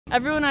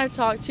Everyone I've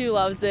talked to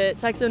loves it.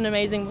 Tech's an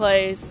amazing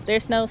place.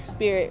 There's no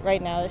spirit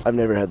right now. I've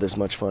never had this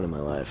much fun in my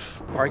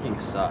life. Parking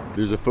sucks.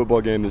 There's a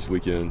football game this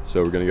weekend,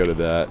 so we're going to go to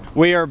that.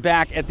 We are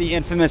back at the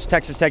infamous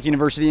Texas Tech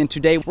University, and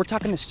today we're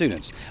talking to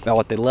students about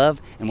what they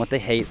love and what they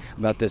hate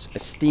about this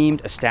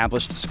esteemed,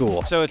 established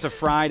school. So it's a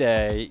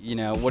Friday, you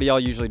know, what do y'all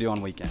usually do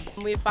on weekends?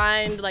 We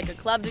find like a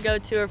club to go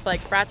to, or if like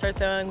frats are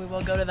throwing, we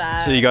will go to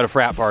that. So you go to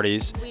frat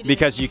parties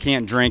because you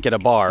can't drink at a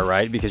bar,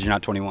 right? Because you're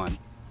not 21.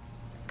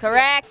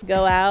 Correct.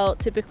 Go out,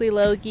 typically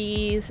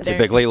Logies.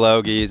 Typically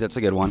Logies, that's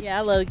a good one.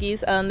 Yeah,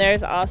 Logies.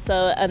 There's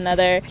also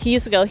another, he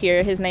used to go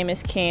here, his name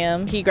is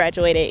Cam. He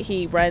graduated,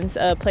 he runs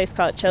a place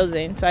called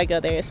Chosen, so I go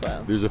there as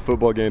well. There's a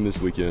football game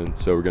this weekend,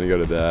 so we're going to go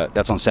to that.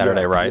 That's on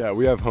Saturday, right? Yeah,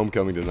 we have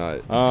homecoming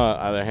tonight.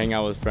 Either hang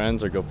out with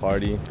friends or go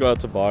party. Go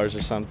out to bars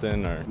or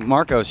something. Or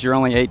Marcos, you're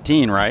only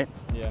 18, right?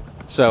 Yeah.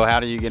 So how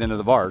do you get into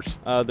the bars?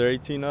 They're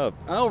 18 up.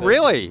 Oh,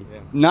 really? Yeah.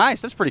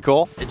 Nice, that's pretty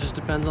cool. It just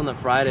depends on the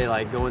Friday,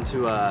 like going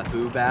to a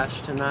boo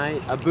bash tonight.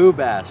 A boo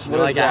bash, you know,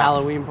 like a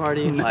Halloween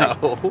party? No.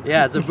 Like,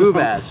 yeah, it's a boo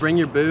bash. Bring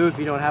your boo if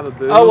you don't have a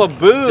boo. Oh, a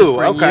boo, just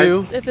bring okay.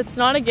 you. If it's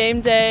not a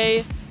game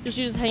day, you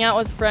just hang out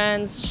with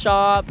friends,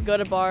 shop, go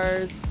to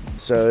bars.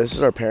 So this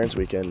is our parents'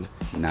 weekend.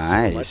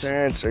 Nice. So my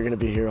parents are going to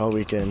be here all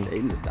weekend.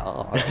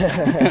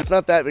 It's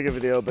not that big of a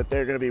deal, but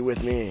they're going to be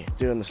with me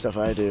doing the stuff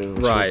I do.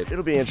 Right.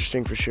 It'll be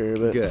interesting for sure,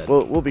 but Good.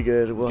 We'll be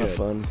good. We'll have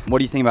fun. What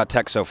do you think about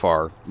Tech so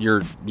far?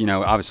 You're, you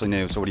know, obviously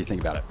new, so what do you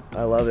think about it?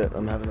 I love it.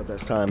 I'm having the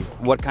best time.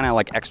 What kind of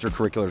like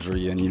extracurriculars are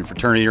you in? You in a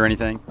fraternity or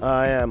anything?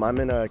 I am. I'm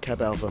in a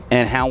Kappa Alpha.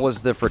 And how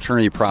was the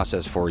fraternity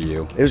process for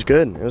you? It was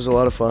good. It was a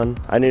lot of fun.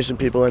 I knew some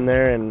people in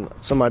there, and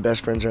some of my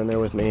best friends are in there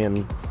with me,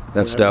 and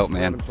that's dope,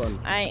 man.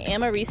 I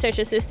am a research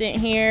assistant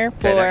here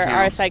for that our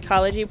counts.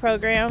 psychology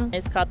program.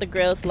 It's called the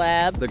Grills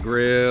Lab. The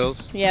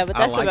grills. Yeah, but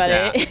that's I like about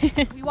that.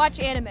 it. We watch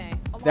anime.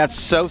 That's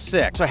so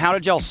sick. So how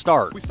did y'all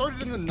start? We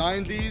started in the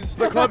 90s.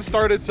 The club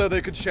started so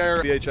they could share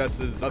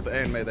VHSs of the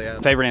anime they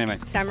had. Favorite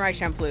anime? Samurai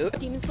Champloo.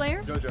 Demon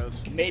Slayer.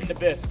 JoJo's. Made in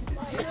Abyss.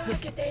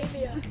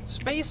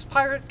 Space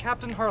Pirate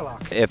Captain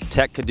Harlock. If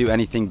Tech could do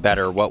anything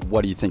better,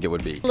 what do you think it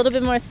would be? A little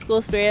bit more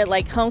school spirit,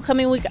 like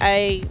homecoming week.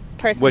 I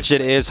personally, Which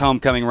it is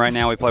homecoming right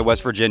now. We play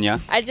West Virginia.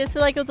 I just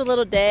feel like it was a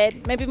little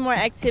dead. Maybe more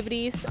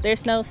activities.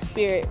 There's no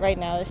spirit right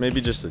now. Maybe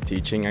just the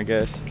teaching, I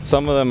guess.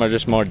 Some of them are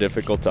just more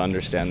difficult to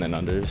understand than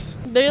others.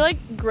 They like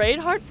grade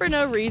hard for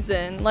no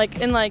reason.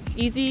 Like in like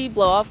easy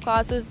blow-off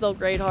classes, they'll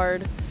grade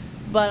hard.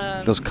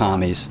 But Those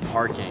commies.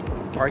 Parking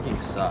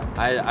sucks.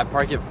 I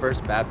park at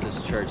First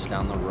Baptist Church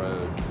down the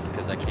road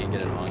because I can't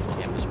get an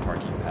on-campus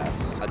parking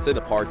pass. I'd say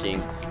the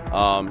parking.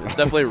 It's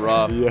definitely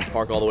rough.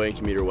 Park all the way in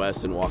Commuter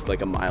West and walk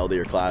like a mile to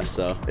your class,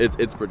 so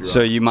it's pretty rough.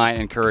 So you might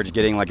encourage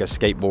getting like a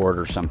skateboard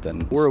or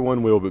something. We're a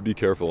one wheel, but be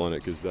careful on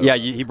it, because yeah,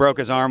 he broke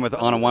his arm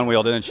on a one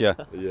wheel, didn't you?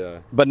 Yeah.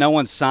 But no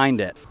one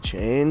signed it.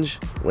 Change,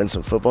 win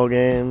some football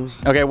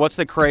games. Okay, what's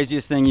the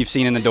craziest thing you've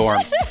seen in the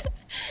dorms?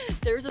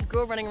 there was this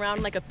girl running around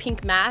in like a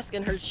pink mask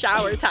and her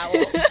shower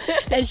towel,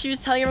 and she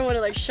was telling everyone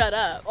to like shut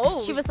up.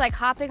 Oh, She was like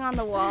hopping on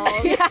the walls.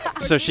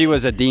 So she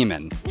was a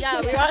demon.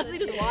 Yeah, we were honestly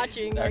just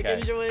watching, like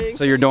enjoying.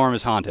 So your dorm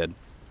is haunted.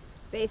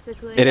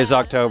 Basically. It is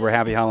October.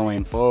 Happy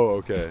Halloween. Oh,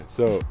 okay.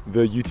 So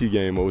the UT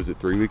game, what was it,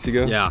 3 weeks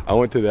ago? Yeah. I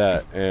went to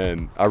that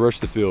and I rushed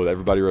the field.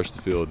 Everybody rushed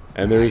the field.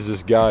 And there's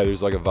this guy,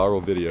 there's like a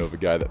viral video of a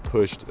guy that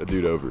pushed a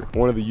dude over.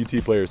 One of the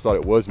UT players thought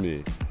it was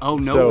me. Oh,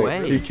 no so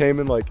way. He came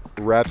and like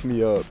wrapped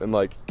me up and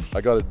like I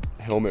got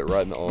a helmet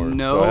right in the arm.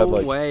 No so I had,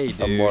 like, way,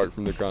 dude. A mark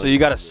from the crime. So you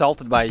got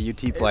assaulted by a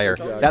UT player.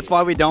 That's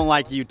why we don't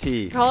like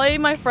UT. Probably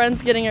my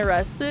friends getting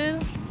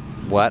arrested.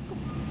 What?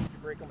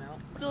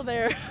 Still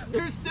there.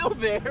 They're still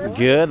there.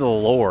 Good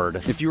Lord.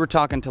 If you were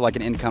talking to like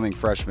an incoming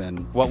freshman,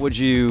 what would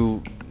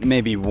you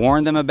maybe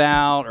warn them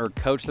about or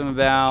coach them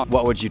about?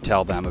 What would you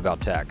tell them about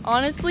Tech?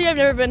 Honestly, I've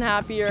never been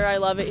happier. I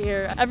love it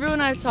here.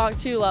 Everyone I've talked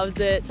to loves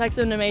it. Tech's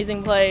an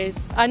amazing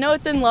place. I know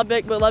it's in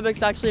Lubbock, but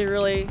Lubbock's actually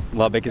really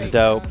Lubbock is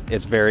dope.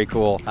 It's very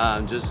cool.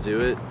 Just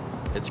do it.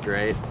 It's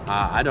great.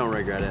 I don't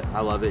regret it.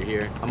 I love it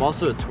here. I'm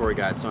also a tour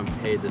guide, so I'm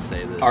paid to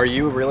say this. Are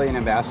you really an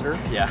ambassador?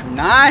 Yeah.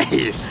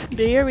 Nice!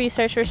 Do your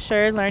research for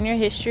sure, learn your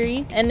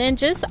history, and then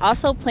just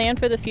also plan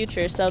for the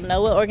future. So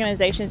know what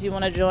organizations you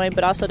want to join,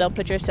 but also don't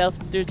put yourself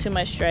through too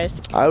much stress.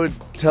 I would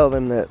tell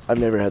them that I've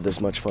never had this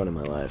much fun in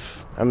my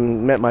life. I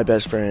met my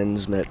best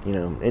friends, met, you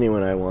know,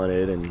 anyone I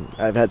wanted, and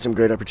I've had some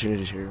great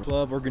opportunities here.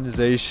 Club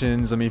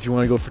organizations, I mean, if you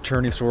want to go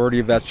fraternity, sorority,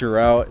 if that's your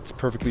route, it's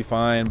perfectly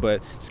fine,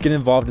 but just get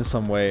involved in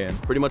some way.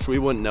 And pretty much we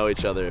wouldn't know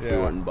each other if we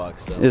weren't in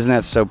Bucks. So. Isn't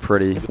that so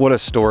pretty? What a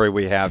story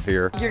we have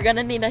here. You're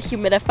gonna need a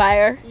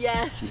humidifier.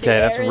 Yes. Okay,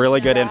 that's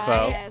really good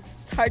info.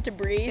 Yes. It's hard to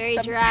breathe. Very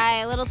dry,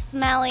 a little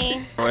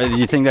smelly. Do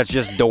you think that's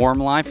just dorm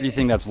life, or do you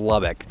think that's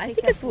Lubbock? I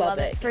think it's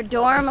Lubbock. For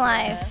dorm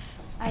life,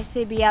 I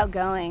say be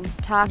outgoing.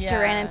 Talk to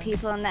random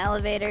people in the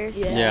elevators.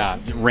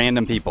 Yes. Yeah,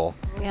 random people.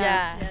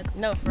 Yeah.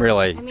 No.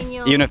 Really? I mean,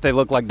 even if they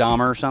look like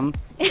Dahmer or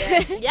something?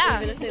 Yeah.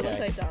 Even if they look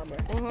like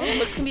Dahmer.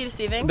 Looks can be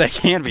deceiving. They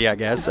can be, I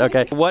guess.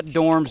 Okay. What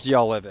dorms do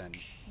y'all live in?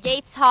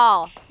 Gates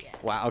Hall.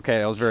 Wow, okay,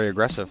 that was very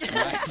aggressive.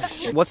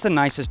 What's the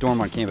nicest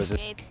dorm on campus?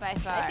 Gates by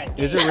far.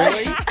 Is it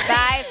really?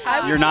 By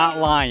far. You're not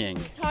lying.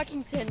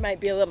 Talkington might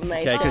be a little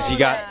nicer. Okay, because you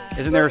got,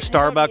 isn't there a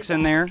Starbucks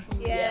in there?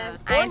 Yeah.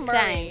 Or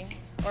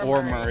Einstein's.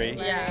 Or Murray.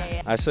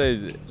 Yeah. I say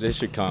they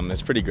should come.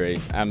 It's pretty great.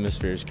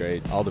 Atmosphere is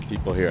great. All the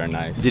people here are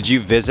nice. Did you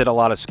visit a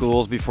lot of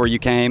schools before you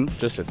came?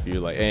 Just a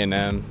few, like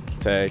A&M,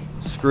 Tech.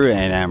 Screw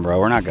A&M, bro.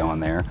 We're not going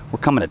there. We're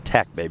coming to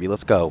Tech, baby.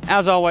 Let's go.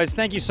 As always,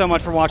 thank you so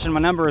much for watching. My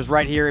number is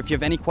right here. If you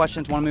have any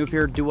questions, want to move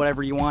here, do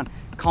whatever you want,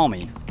 call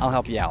me. I'll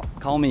help you out.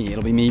 Call me.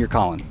 It'll be me you're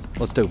calling.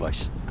 Let's do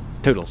this.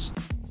 Toodles.